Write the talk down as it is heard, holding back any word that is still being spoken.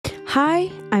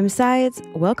Hi, I'm Sides.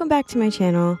 Welcome back to my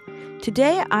channel.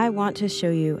 Today I want to show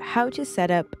you how to set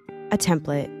up a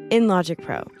template in Logic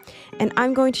Pro. And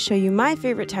I'm going to show you my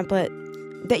favorite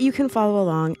template that you can follow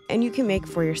along and you can make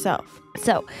for yourself.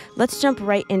 So let's jump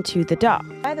right into the DAW.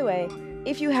 By the way,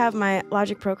 if you have my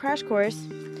Logic Pro crash course,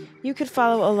 you could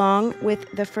follow along with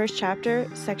the first chapter,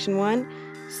 section 1,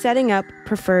 setting up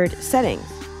preferred settings.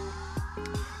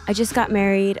 I just got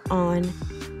married on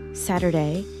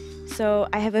Saturday, so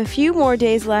I have a few more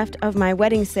days left of my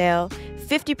wedding sale,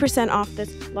 50% off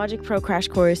this Logic Pro crash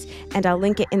course, and I'll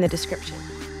link it in the description.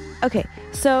 Okay,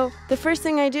 so the first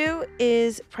thing I do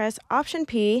is press Option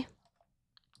P.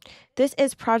 This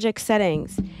is project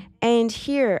settings, and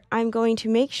here I'm going to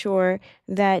make sure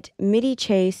that MIDI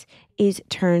Chase is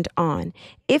turned on.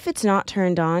 If it's not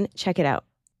turned on, check it out.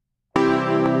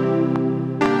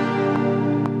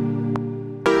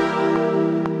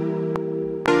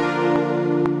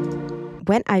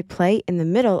 When I play in the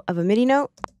middle of a MIDI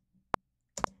note,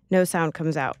 no sound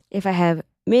comes out. If I have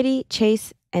MIDI,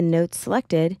 Chase, and notes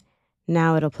selected,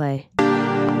 now it'll play.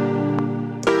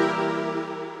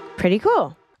 Pretty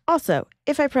cool. Also,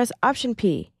 if I press Option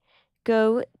P,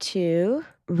 go to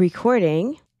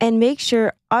Recording, and make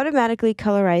sure Automatically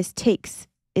Colorized Takes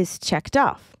is checked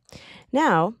off.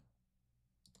 Now,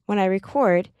 when I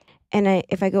record, and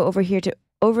if I go over here to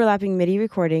Overlapping MIDI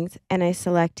Recordings, and I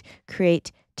select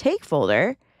Create Take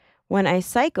folder, when I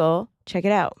cycle, check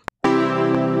it out.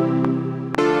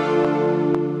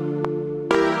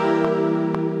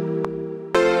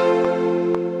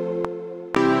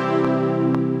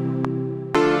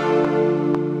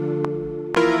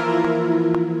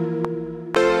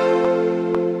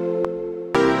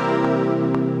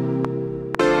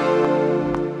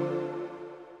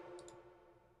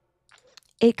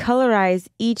 It colorized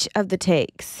each of the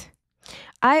takes.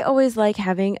 I always like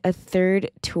having a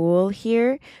third tool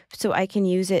here so I can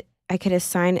use it. I could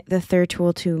assign the third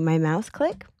tool to my mouse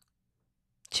click,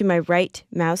 to my right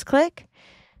mouse click.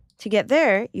 To get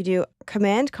there, you do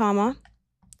Command, comma,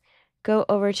 go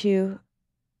over to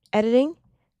Editing,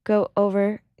 go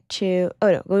over to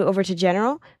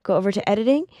General, go over to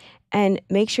Editing, and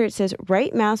make sure it says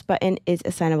right mouse button is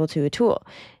assignable to a tool.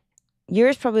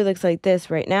 Yours probably looks like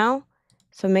this right now,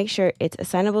 so make sure it's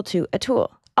assignable to a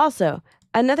tool. Also,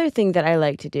 another thing that I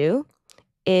like to do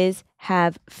is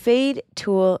have fade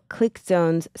tool click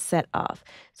zones set off.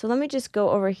 So let me just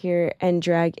go over here and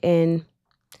drag in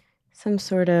some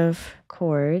sort of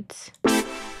chords.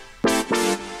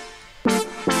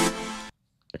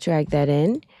 Drag that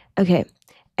in. Okay.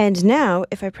 And now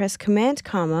if I press Command,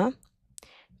 comma,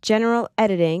 General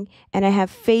Editing, and I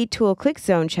have fade tool click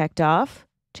zone checked off,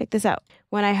 check this out.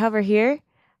 When I hover here,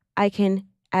 I can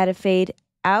add a fade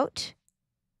out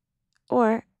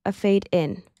or a fade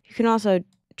in. You can also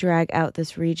drag out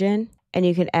this region, and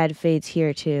you can add fades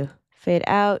here too. Fade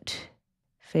out,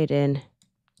 fade in.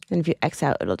 And if you X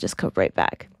out, it'll just come right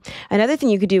back. Another thing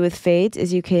you could do with fades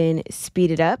is you can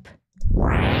speed it up.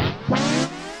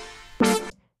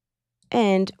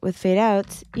 And with fade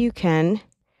outs, you can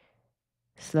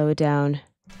slow it down.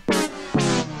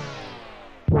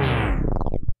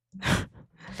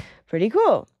 Pretty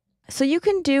cool. So you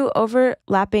can do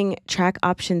overlapping track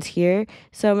options here.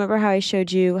 So remember how I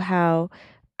showed you how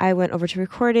I went over to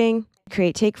Recording,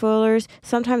 Create Take folders.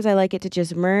 Sometimes I like it to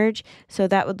just merge. So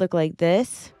that would look like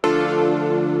this.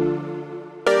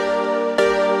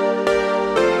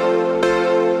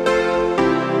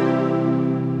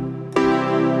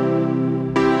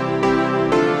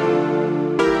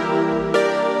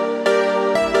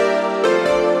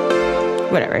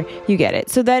 Whatever, you get it.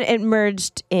 So then it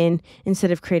merged in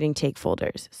instead of creating take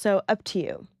folders. So up to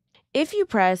you. If you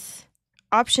press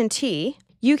Option T,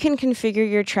 you can configure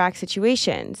your track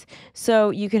situations.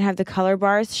 So you can have the color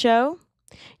bars show.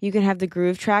 You can have the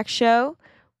groove track show,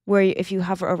 where if you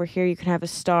hover over here, you can have a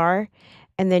star,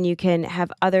 and then you can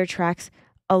have other tracks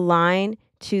align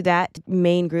to that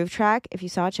main groove track. If you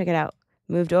saw, check it out.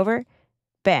 Moved over,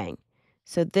 bang.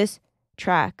 So this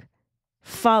track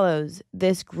follows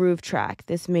this groove track,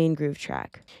 this main groove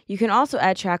track. You can also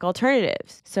add track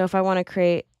alternatives. So if I want to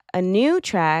create a new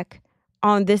track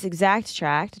on this exact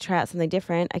track to try out something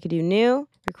different, I could do new,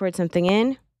 record something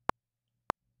in.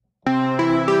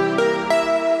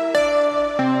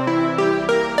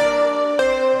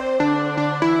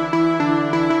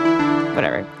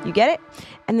 Whatever, you get it?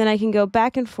 And then I can go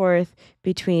back and forth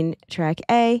between track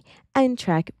A and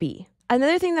track B.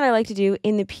 Another thing that I like to do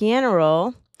in the piano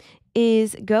roll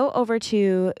is go over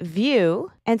to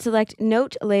View and select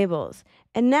Note Labels.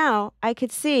 And now I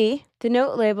could see the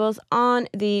note labels on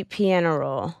the piano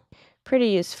roll. Pretty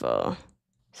useful.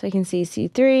 So I can see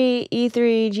C3,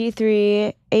 E3,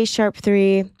 G3, A sharp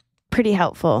 3, pretty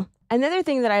helpful. Another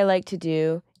thing that I like to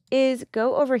do is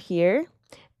go over here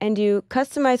and do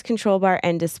customize control bar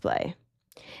and display.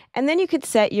 And then you could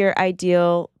set your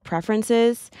ideal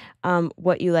preferences,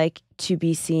 what you like to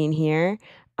be seen here.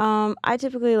 I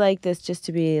typically like this just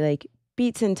to be like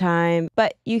beats in time,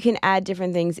 but you can add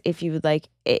different things if you would like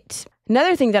it.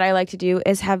 Another thing that I like to do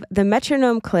is have the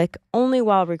metronome click only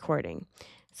while recording.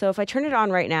 So if I turn it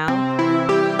on right now,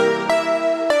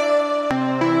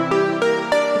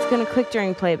 it's going to click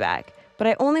during playback, but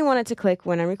I only want it to click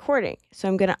when I'm recording. So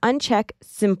I'm going to uncheck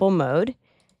simple mode, and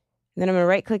then I'm going to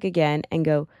right click again and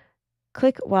go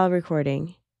click while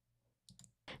recording.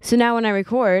 So now when I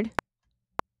record,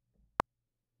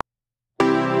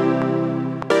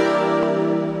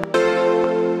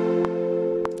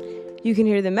 you can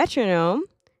hear the metronome,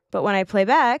 but when I play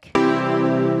back,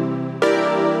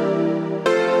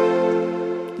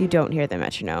 you don't hear the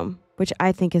metronome, which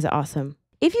I think is awesome.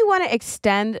 If you want to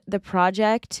extend the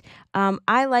project,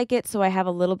 I like it so I have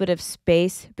a little bit of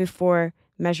space before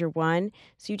measure 1.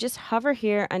 So you just hover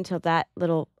here until that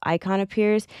little icon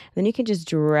appears, then you can just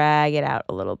drag it out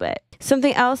a little bit.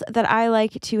 Something else that I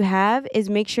like to have is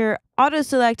make sure auto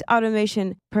select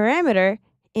automation parameter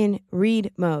in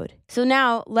read mode. So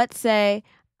now let's say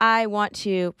I want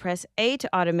to press A to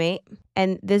automate,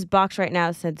 and this box right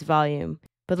now says volume.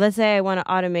 But let's say I want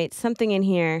to automate something in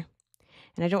here,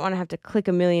 and I don't want to have to click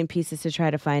a million pieces to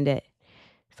try to find it.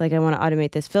 It's like I want to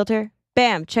automate this filter.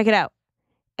 Bam, check it out.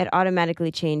 It automatically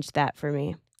changed that for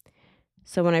me.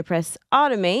 So when I press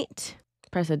automate,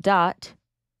 press a dot,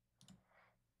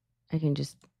 I can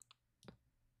just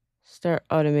start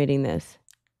automating this.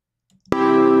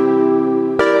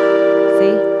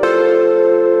 See?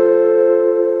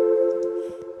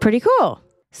 Pretty cool.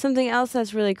 Something else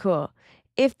that's really cool.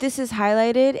 If this is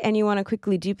highlighted and you want to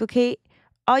quickly duplicate,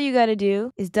 all you got to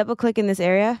do is double click in this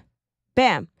area.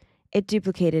 Bam. It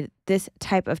duplicated this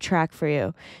type of track for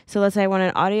you. So let's say I want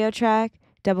an audio track,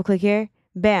 double click here,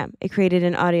 bam, it created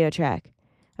an audio track.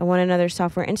 I want another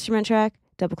software instrument track,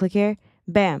 double click here,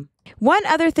 bam. One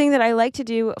other thing that I like to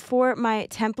do for my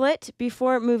template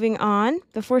before moving on,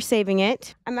 before saving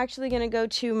it, I'm actually going to go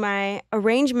to my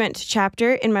arrangement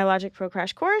chapter in my Logic Pro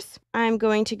Crash Course. I'm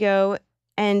going to go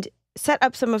and set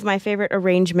up some of my favorite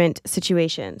arrangement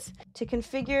situations. To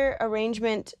configure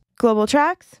arrangement global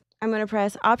tracks, I'm going to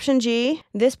press Option G.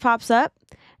 This pops up,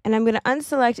 and I'm going to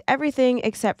unselect everything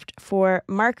except for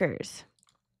markers.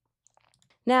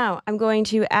 Now, I'm going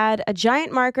to add a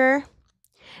giant marker,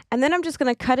 and then I'm just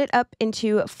going to cut it up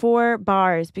into 4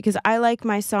 bars because I like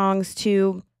my songs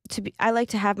I like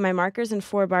to have my markers in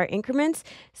 4-bar increments,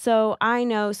 so I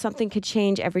know something could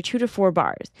change every 2 to 4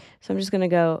 bars. So I'm just going to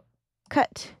go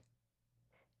cut,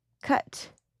 cut.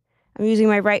 I'm using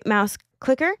my right mouse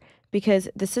clicker because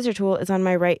the scissor tool is on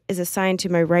my right, is assigned to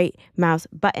my right mouse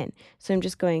button. So I'm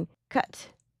just going cut,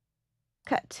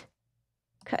 cut,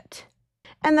 cut.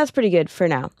 And that's pretty good for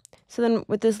now. So then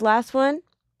with this last one,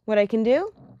 what I can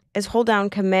do is hold down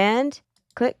Command,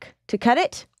 click to cut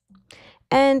it.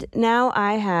 And now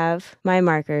I have my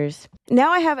markers.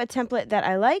 Now I have a template that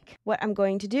I like. What I'm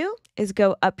going to do is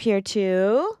go up here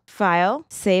to File,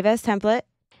 Save as Template,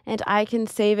 and I can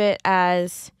save it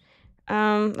as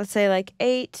let's say like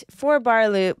 4-bar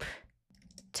loop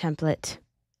template.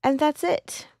 And that's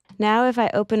it. Now if I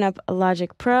open up a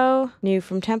Logic Pro, new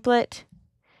from template,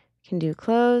 can do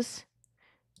close,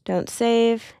 don't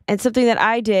save. And something that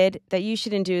I did that you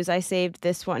shouldn't do is I saved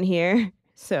this one here.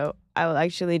 So I will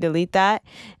actually delete that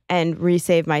and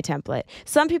resave my template.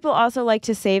 Some people also like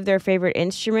to save their favorite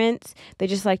instruments. They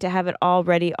just like to have it all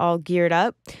ready, all geared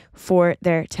up for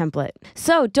their template.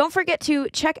 So don't forget to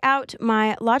check out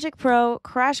my Logic Pro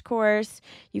Crash Course.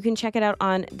 You can check it out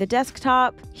on the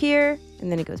desktop here,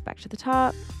 and then it goes back to the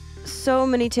top. So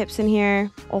many tips in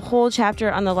here. A whole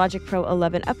chapter on the Logic Pro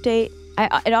 11 update.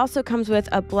 It also comes with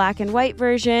a black and white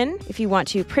version if you want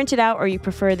to print it out or you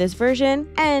prefer this version.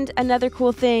 And another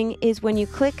cool thing is when you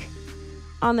click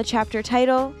on the chapter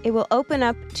title, it will open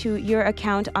up to your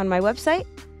account on my website.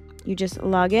 You just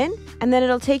log in, and then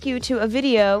it'll take you to a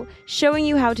video showing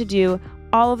you how to do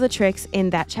all of the tricks in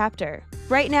that chapter.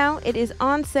 Right now, it is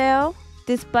on sale.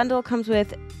 This bundle comes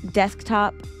with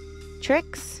desktop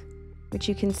tricks, which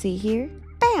you can see here.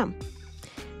 Bam!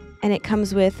 And it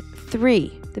comes with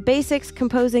 3. The basics,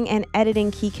 composing, and editing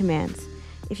key commands.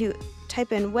 If you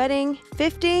type in wedding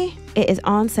 50, it is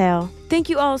on sale. Thank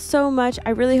you all so much.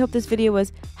 I really hope this video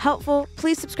was helpful.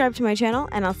 Please subscribe to my channel,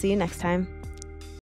 and I'll see you next time.